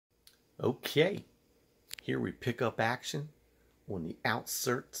Okay, here we pick up action on the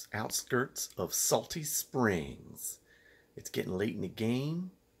outskirts of Salty Springs. It's getting late in the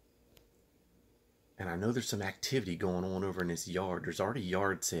game, and I know there's some activity going on over in this yard. There's already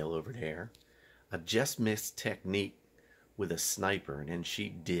yard sale over there. I just missed Technique with a sniper, and then she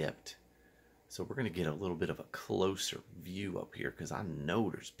dipped. So we're going to get a little bit of a closer view up here, because I know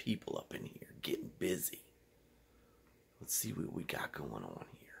there's people up in here getting busy. Let's see what we got going on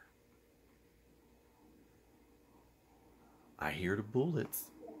here. I hear the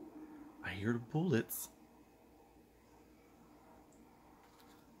bullets. I hear the bullets.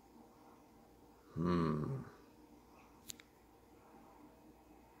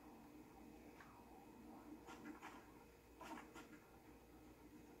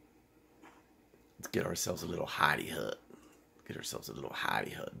 Let's get ourselves a little hidey hut. Get ourselves a little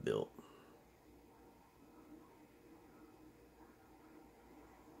hidey hut built.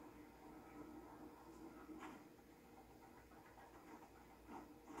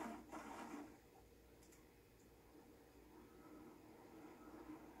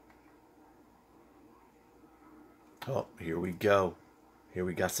 Oh, here we go. Here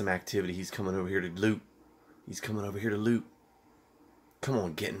we got some activity. He's coming over here to loot. He's coming over here to loot. Come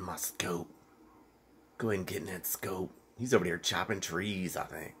on, get in my scope. Go ahead and get in that scope. He's over there chopping trees, I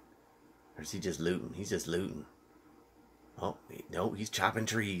think. Or is he just looting? He's just looting. Oh, no, he's chopping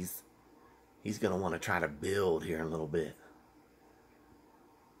trees. He's going to want to try to build here in a little bit.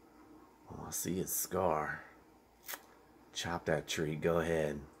 Oh, I see his scar. Chop that tree. Go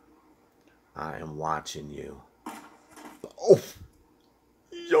ahead. I am watching you. Oh!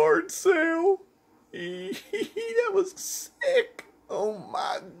 Yard sale! That was sick! Oh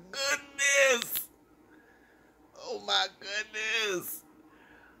my goodness! Oh my goodness!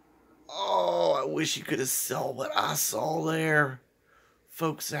 Oh, I wish you could have saw what I saw there.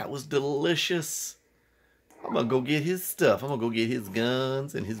 Folks, that was delicious. I'm gonna go get his stuff. I'm gonna go get his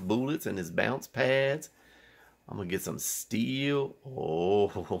guns and his bullets and his bounce pads. I'm gonna get some steel.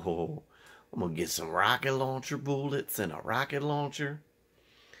 Oh, I'm gonna get some rocket launcher bullets and a rocket launcher.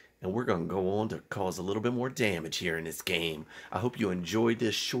 And we're gonna go on to cause a little bit more damage here in this game. I hope you enjoyed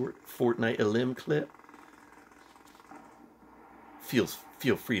this short Fortnite elim clip. Feel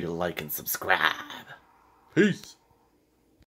free to like and subscribe. Peace.